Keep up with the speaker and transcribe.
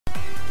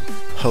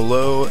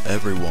Hello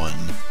everyone,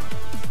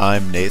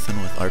 I'm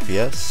Nathan with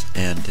RPS,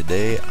 and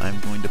today I'm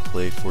going to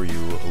play for you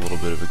a little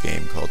bit of a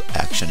game called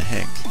Action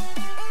Henk.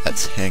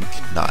 That's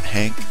Henk, not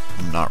Hank.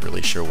 I'm not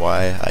really sure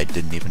why. I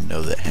didn't even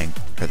know that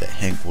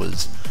Henk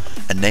was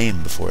a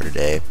name before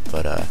today,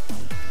 but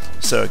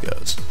so it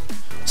goes.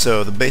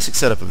 So the basic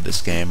setup of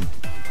this game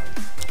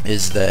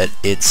is that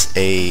it's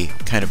a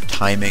kind of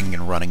timing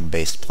and running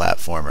based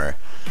platformer,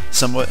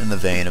 somewhat in the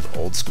vein of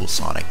old school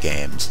Sonic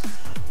games,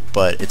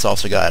 but it's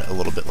also got a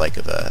little bit like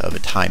of a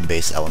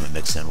time-based element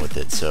mixed in with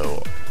it,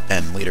 so,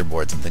 and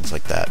leaderboards and things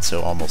like that, so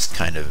almost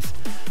kind of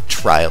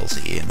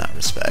Trials-y in that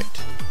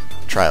respect.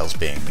 Trials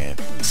being a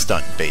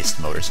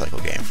stunt-based motorcycle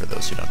game for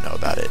those who don't know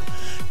about it.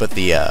 But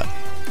the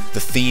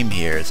theme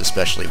here is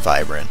especially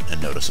vibrant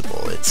and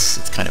noticeable.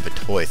 It's kind of a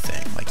toy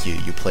thing. Like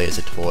you play as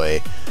a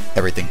toy,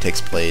 everything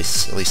takes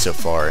place, at least so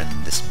far, in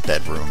this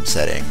bedroom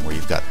setting where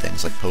you've got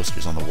things like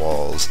posters on the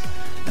walls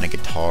and a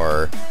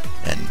guitar,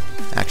 and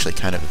actually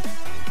kind of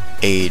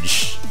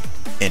age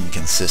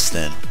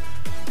inconsistent,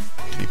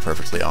 to be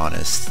perfectly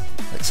honest.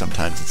 Like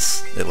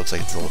sometimes it looks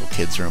like it's a little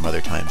kid's room,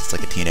 other times it's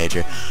like a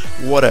teenager,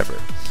 whatever.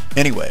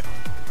 Anyway,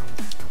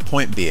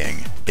 point being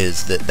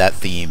is that that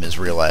theme is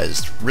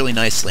realized really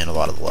nicely in a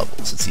lot of the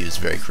levels. It's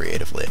used very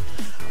creatively.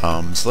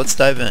 So let's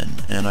dive in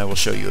and I will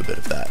show you a bit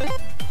of that.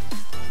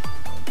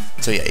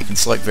 So yeah, you can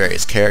select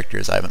various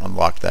characters. I haven't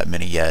unlocked that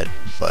many yet,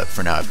 but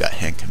for now I've got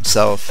Henk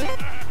himself,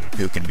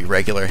 who can be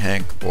regular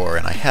Henk, or,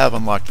 and I have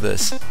unlocked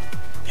this,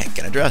 Henk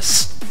in a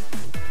dress.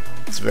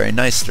 It's a very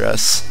nice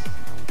dress.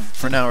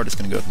 For now we're just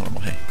going to go with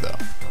normal Henk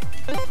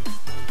though.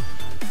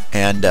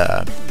 And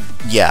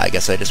yeah, I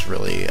guess I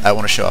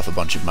want to show off a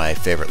bunch of my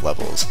favorite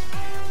levels,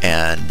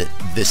 and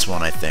this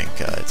one, I think,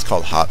 it's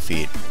called Hot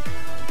Feet,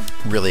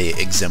 really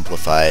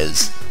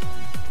exemplifies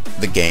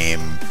the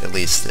game, at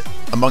least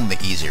among the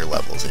easier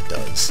levels it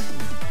does.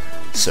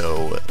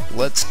 So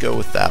let's go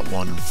with that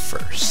one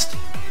first.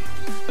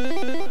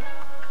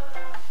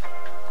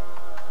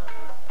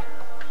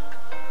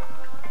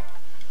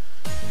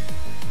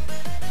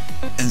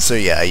 And so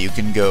yeah, you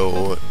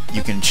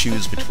can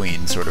choose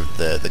between sort of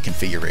the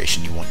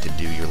configuration you want to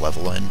do your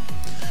level in.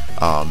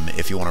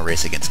 If you want to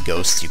race against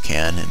ghosts, you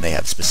can, and they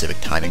have specific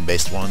timing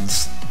based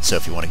ones. So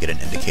if you want to get an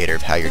indicator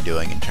of how you're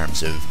doing in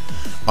terms of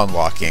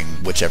unlocking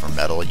whichever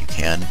medal, you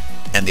can.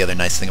 And the other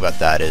nice thing about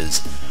that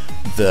is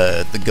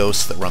the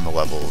ghosts that run the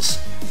levels,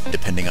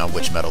 depending on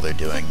which medal they're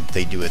doing,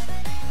 they do it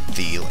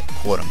the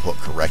quote-unquote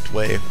correct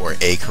way, or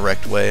a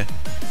correct way.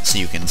 So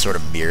you can sort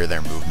of mirror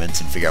their movements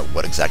and figure out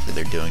what exactly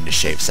they're doing to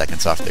shave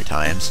seconds off their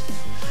times.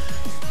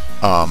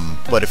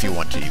 But if you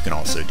want to, you can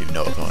also do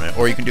no opponent,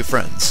 or you can do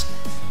friends.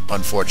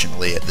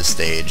 Unfortunately, at this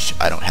stage,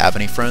 I don't have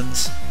any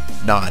friends.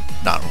 Not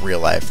in real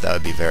life, that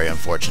would be very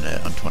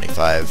unfortunate. I'm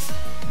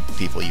 25,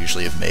 people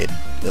usually have made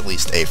at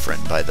least a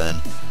friend by then.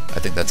 I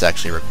think that's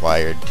actually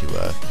required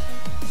to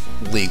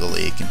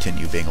legally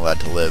continue being allowed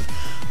to live.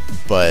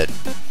 But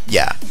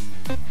yeah,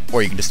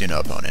 or you can just do no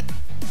opponent.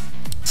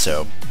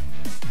 So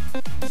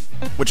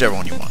whichever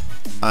one you want.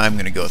 I'm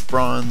going to go with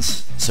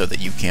bronze so that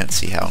you can't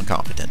see how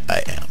incompetent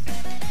I am.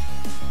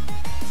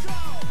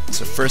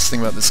 So first thing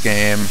about this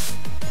game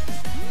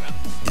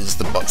is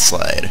the butt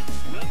slide.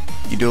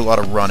 You do a lot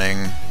of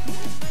running,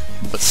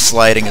 but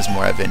sliding is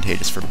more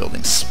advantageous for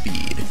building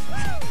speed.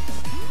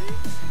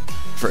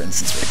 For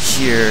instance, right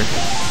here.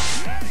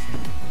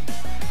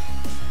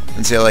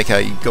 And see, I like how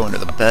you go under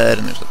the bed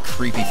and there's like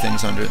creepy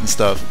things under it and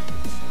stuff.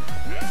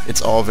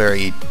 It's all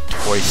very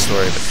Toy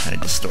Story, but kind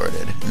of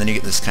distorted. And then you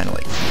get this kind of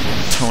like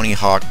Tony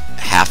Hawk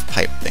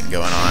half-pipe thing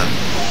going on.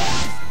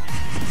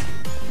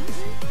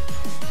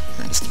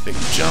 And just a big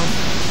jump.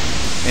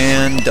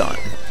 And done.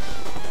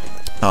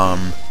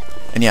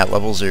 And yeah,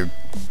 levels are,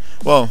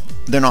 well,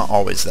 they're not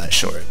always that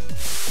short.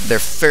 They're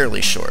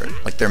fairly short.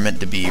 Like, they're meant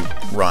to be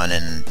run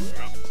in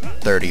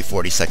 30,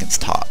 40 seconds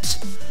tops.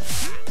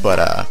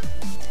 But,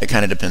 it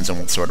kind of depends on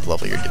what sort of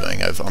level you're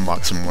doing. I've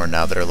unlocked some more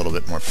now that are a little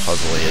bit more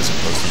puzzly as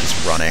opposed to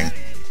just running.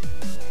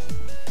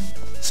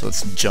 So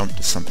let's jump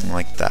to something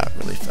like that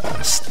really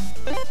fast.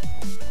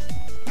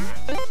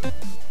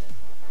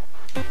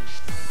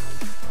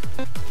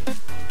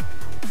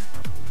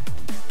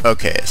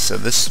 Okay, so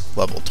this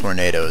level,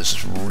 Tornado,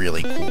 is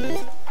really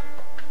cool.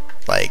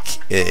 Like,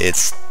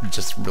 it's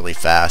just really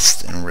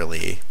fast and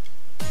really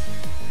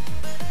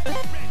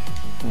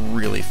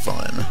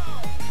fun.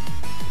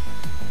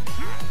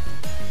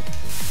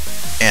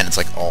 And it's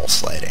like all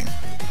sliding.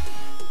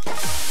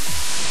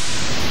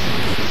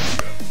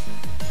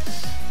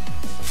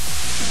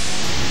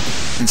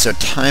 And so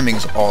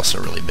timing's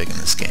also really big in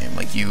this game.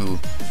 Like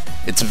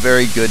it's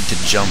very good to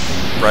jump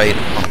right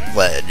on a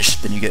ledge,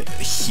 then you get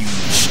a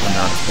huge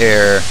amount of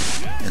air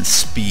and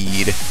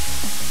speed.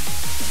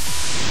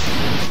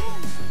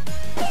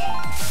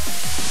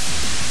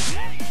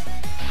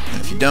 And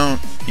if you don't,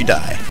 you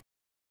die.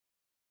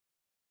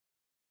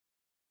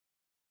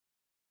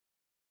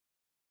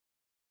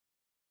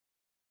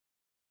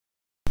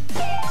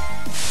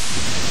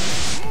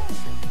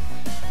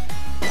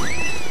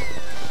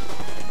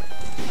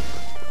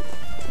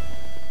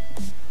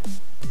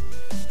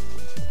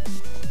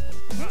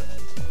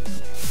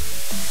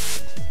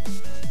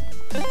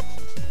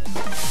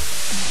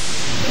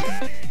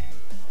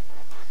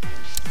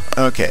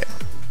 Okay,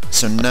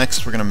 so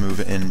next we're going to move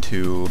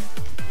into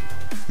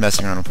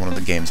messing around with one of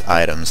the game's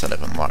items that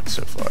I've unlocked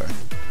so far,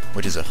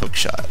 which is a hook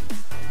shot.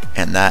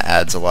 And that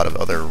adds a lot of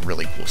other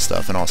really cool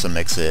stuff, and also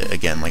makes it,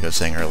 again, like I was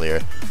saying earlier,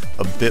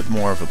 a bit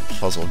more of a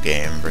puzzle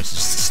game versus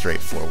a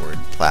straightforward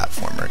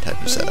platformer type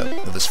of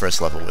setup. But this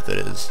first level with it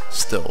is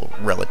still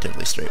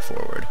relatively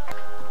straightforward.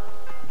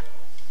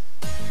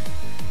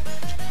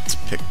 Let's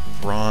pick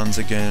bronze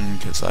again,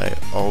 because I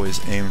always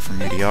aim for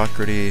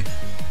mediocrity.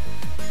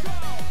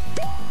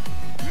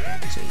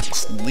 So you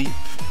just leap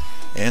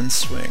and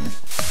swing.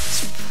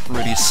 It's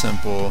pretty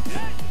simple,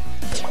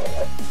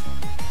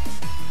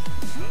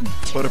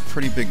 but a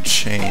pretty big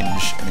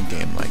change in a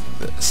game like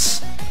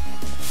this.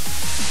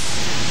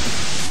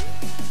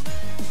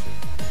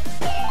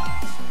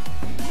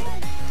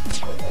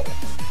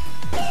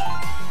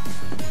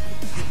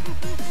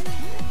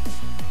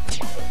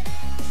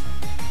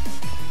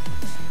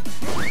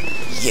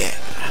 Yeah!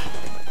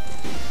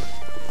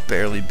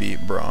 Barely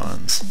beat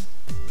bronze.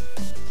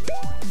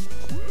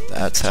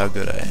 That's how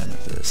good I am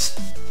at this.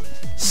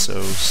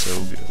 So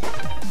good.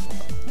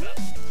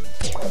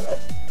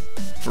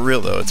 For real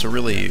though, it's a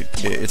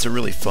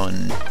really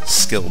fun,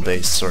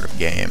 skill-based sort of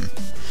game.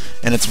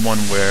 And it's one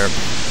where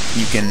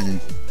you can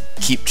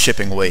keep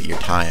chipping away at your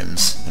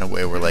times in a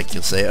way where, like,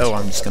 you'll say, oh,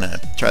 I'm just gonna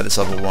try this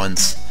level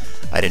once,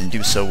 I didn't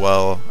do so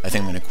well, I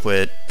think I'm gonna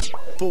quit,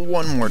 but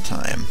one more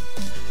time.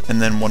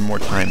 And then one more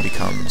time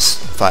becomes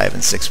 5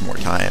 and 6 more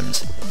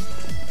times.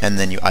 And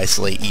then you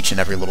isolate each and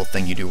every little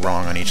thing you do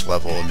wrong on each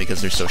level, and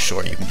because they're so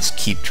short, you can just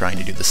keep trying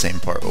to do the same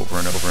part over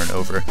and over and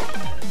over.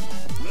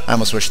 I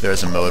almost wish there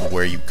was a mode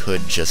where you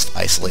could just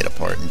isolate a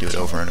part and do it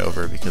over and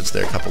over, because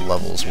there are a couple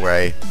levels where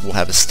I will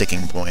have a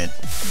sticking point.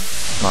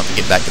 I'll have to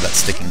get back to that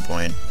sticking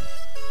point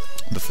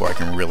before I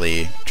can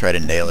really try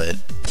to nail it.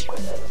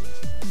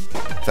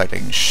 In fact, I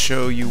can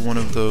show you one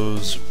of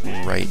those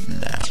right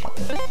now.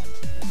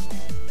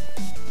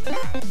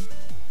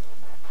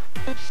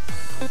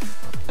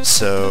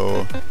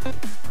 So,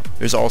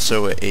 there's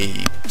also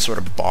a sort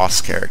of boss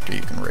character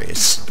you can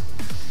race.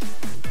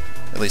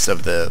 At least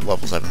of the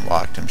levels I've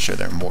unlocked, I'm sure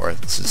there are more.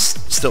 This is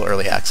still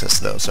early access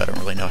though, so I don't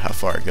really know how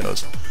far it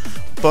goes.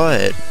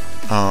 But,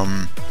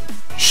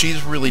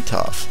 she's really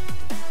tough.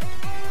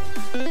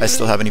 I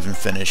still haven't even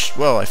finished,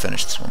 well, I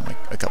finished this one like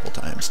a couple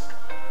times.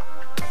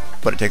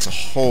 But it takes a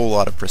whole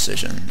lot of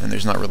precision, and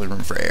there's not really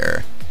room for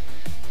error.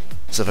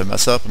 So if I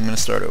mess up, I'm going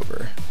to start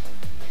over.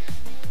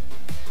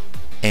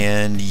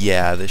 And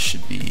yeah, this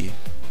should be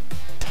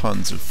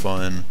tons of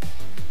fun.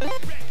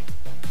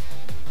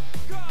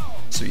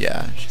 So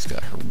yeah, she's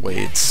got her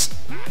weights,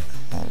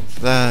 all of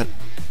that.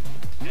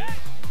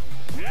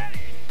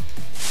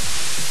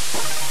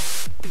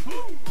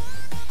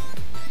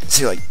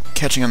 See, like,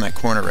 catching on that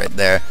corner right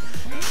there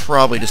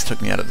probably just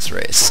took me out of this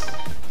race.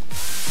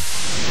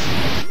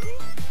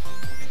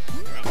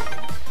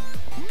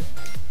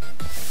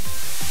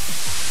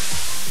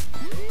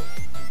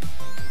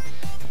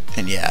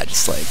 And yeah,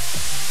 just like,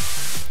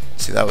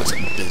 see, that was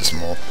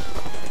abysmal.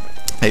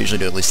 I usually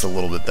do at least a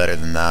little bit better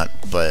than that,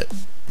 but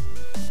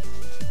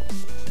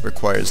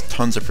requires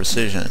tons of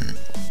precision,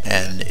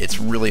 and it's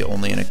really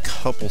only in a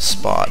couple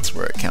spots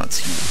where it counts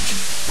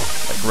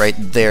huge. Like right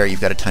there,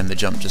 you've got to time the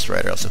jump just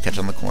right, or else you'll catch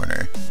on the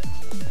corner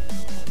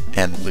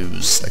and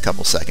lose a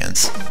couple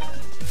seconds.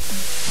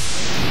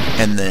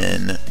 And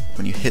then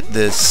when you hit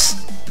this,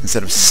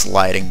 instead of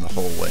sliding the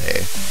whole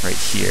way right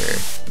here,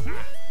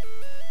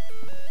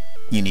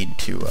 you need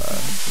to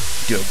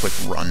do a quick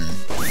run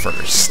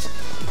first.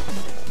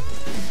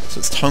 So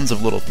it's tons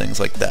of little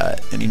things like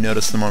that, and you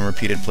notice them on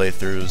repeated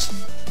playthroughs,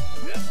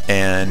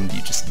 and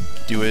you just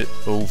do it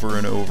over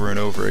and over and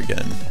over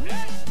again.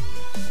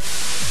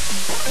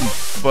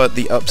 But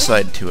the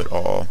upside to it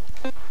all,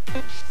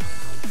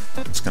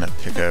 I'm just gonna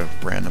pick a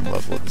random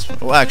level at this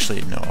point. Well,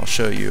 actually, no, I'll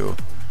show you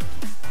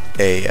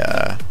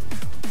a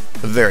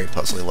very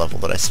puzzly level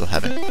that I still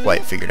haven't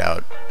quite figured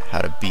out how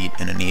to beat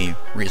in any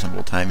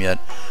reasonable time yet.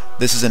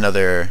 This is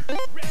another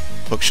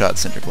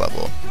hookshot-centric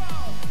level,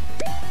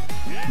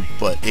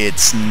 but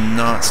it's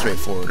not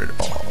straightforward at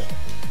all.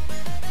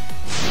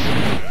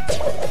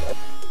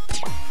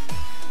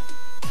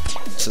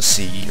 So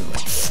see, you're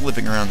like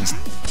flipping around this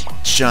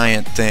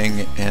giant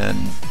thing,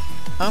 and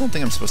I don't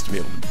think I'm supposed to be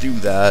able to do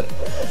that,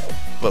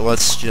 but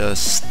let's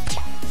just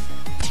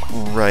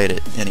write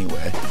it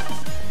anyway.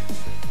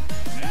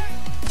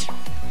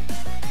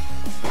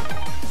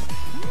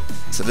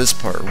 So this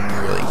part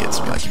really gets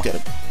me, like, you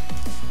gotta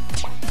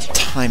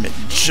time it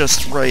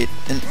just right,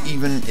 and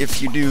even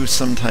if you do,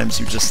 sometimes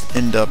you just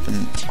end up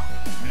in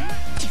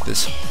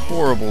this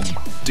horrible,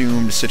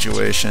 doomed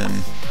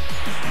situation.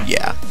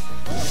 Yeah.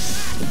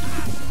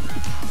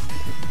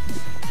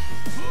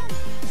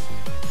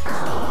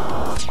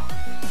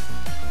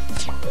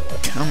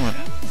 Come on.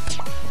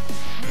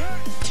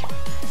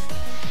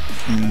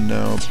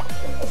 No.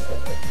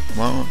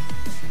 Well.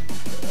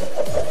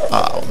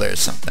 Ah, well, there's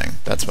something.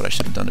 That's what I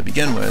should have done to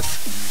begin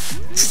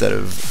with, instead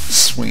of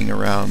swinging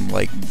around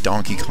like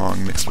Donkey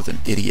Kong mixed with an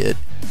idiot.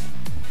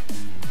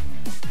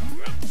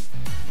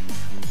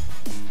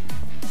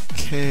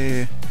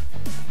 Okay.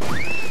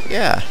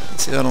 Yeah,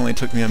 see, that only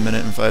took me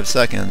 1:05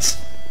 seconds.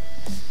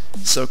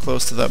 So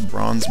close to that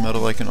bronze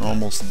medal I can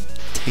almost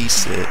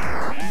taste it.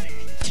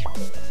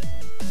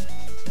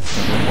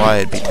 Don't know why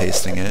I'd be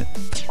tasting it.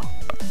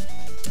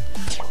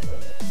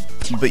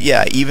 But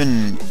yeah,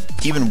 even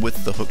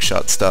with the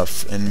hookshot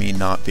stuff and me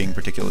not being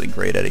particularly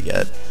great at it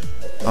yet,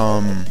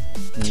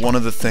 one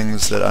of the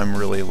things that I'm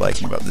really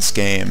liking about this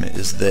game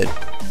is that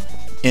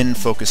in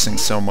focusing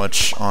so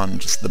much on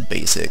just the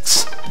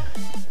basics,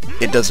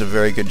 it does a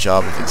very good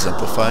job of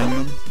exemplifying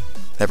them.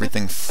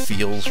 Everything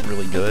feels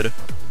really good.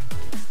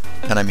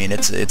 And I mean,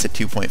 it's a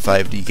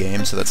 2.5D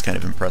game, so that's kind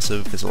of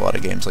impressive, because a lot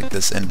of games like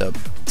this end up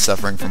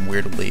suffering from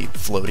weirdly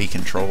floaty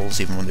controls,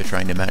 even when they're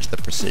trying to match the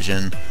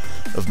precision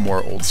of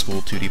more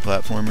old-school 2D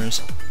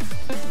platformers.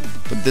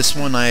 But this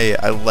one, I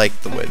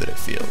like the way that it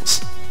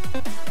feels.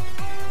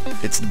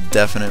 It's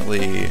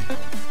definitely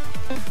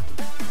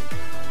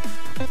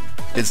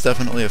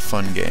a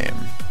fun game.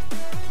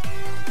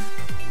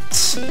 Let's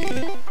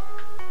see.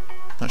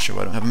 Not sure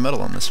why I don't have a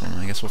medal on this one.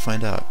 I guess we'll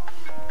find out.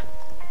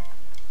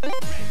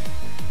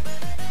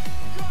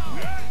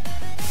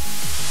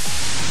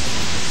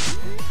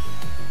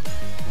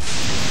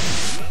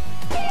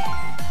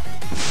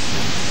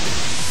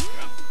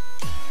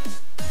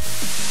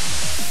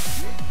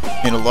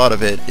 I mean, a lot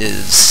of it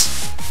is,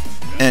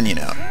 and you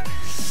know,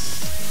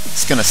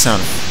 it's gonna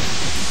sound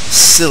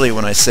silly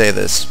when I say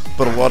this,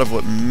 but a lot of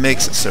what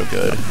makes it so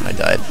good, I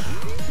died,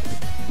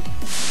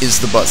 is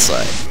the butt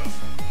slide.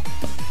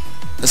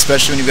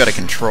 Especially when you've got a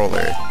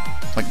controller.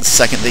 Like, the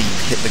second that you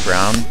hit the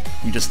ground,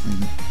 you just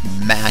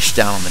mash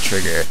down on the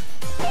trigger,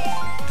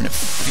 and it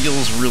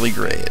feels really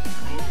great.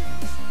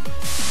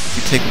 If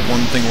you take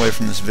one thing away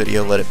from this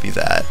video, let it be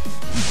that.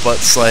 Butt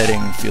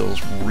sliding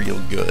feels real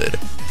good.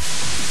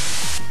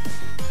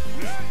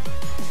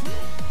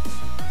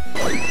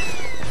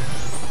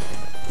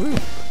 Woo.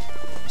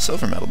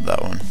 Silver medaled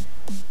that one.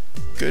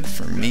 Good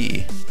for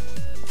me.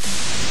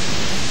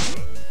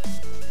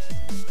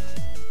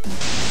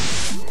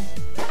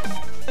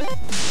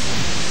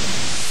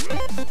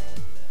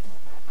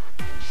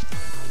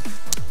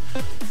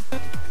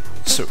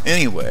 So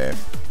anyway,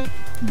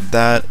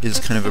 that is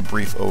kind of a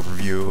brief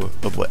overview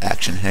of what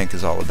Action Henk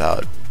is all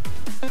about.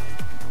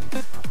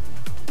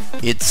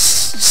 It's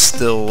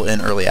still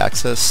in early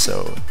access,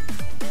 so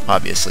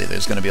obviously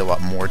there's going to be a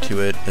lot more to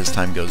it as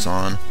time goes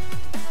on.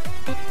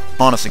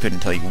 Honestly,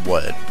 couldn't tell you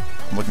what.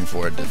 I'm looking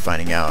forward to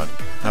finding out.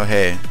 Oh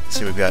hey,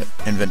 see, we've got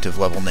inventive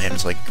level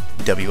names like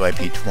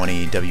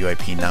WIP-20,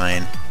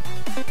 WIP-9.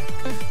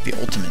 The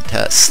ultimate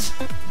test.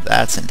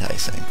 That's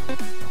enticing.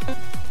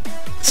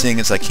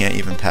 Seeing as I can't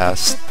even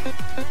pass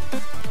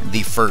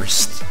the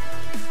first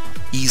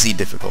easy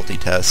difficulty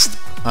test,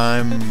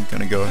 I'm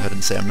gonna go ahead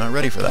and say I'm not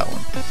ready for that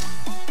one.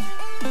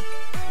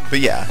 But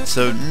yeah,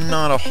 so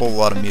not a whole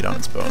lot of meat on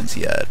its bones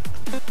yet,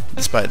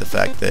 despite the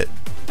fact that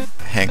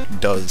Henk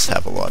does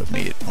have a lot of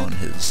meat on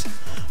his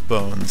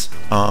bones.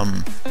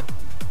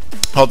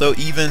 Although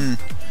even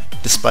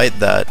despite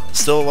that,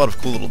 still a lot of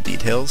cool little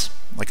details.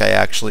 Like, I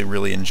actually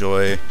really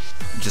enjoy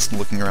just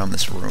looking around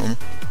this room,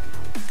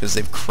 because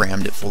they've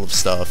crammed it full of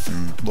stuff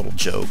and little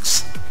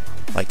jokes.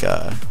 Like,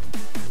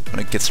 when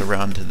it gets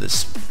around to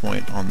this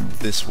point on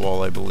this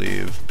wall, I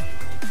believe.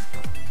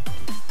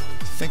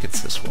 I think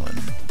it's this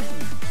one.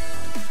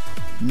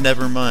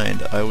 Never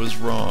mind, I was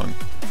wrong.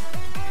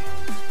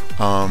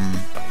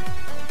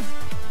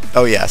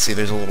 Oh yeah, see,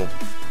 there's a little,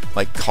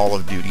 like, Call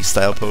of Duty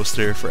style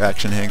poster for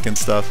Action Henk and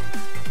stuff.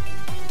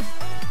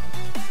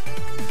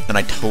 And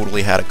I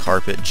totally had a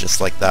carpet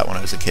just like that when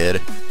I was a kid.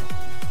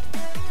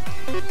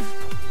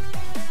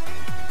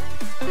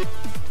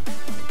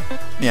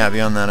 Yeah,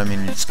 beyond that, I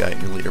mean, you just got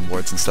your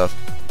leaderboards and stuff.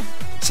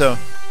 So,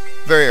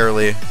 very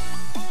early,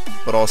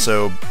 but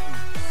also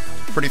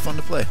pretty fun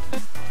to play.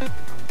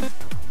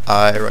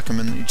 I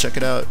recommend that you check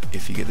it out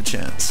if you get the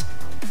chance.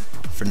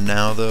 For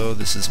now, though,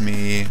 this is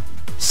me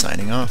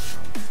signing off.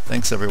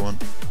 Thanks, everyone.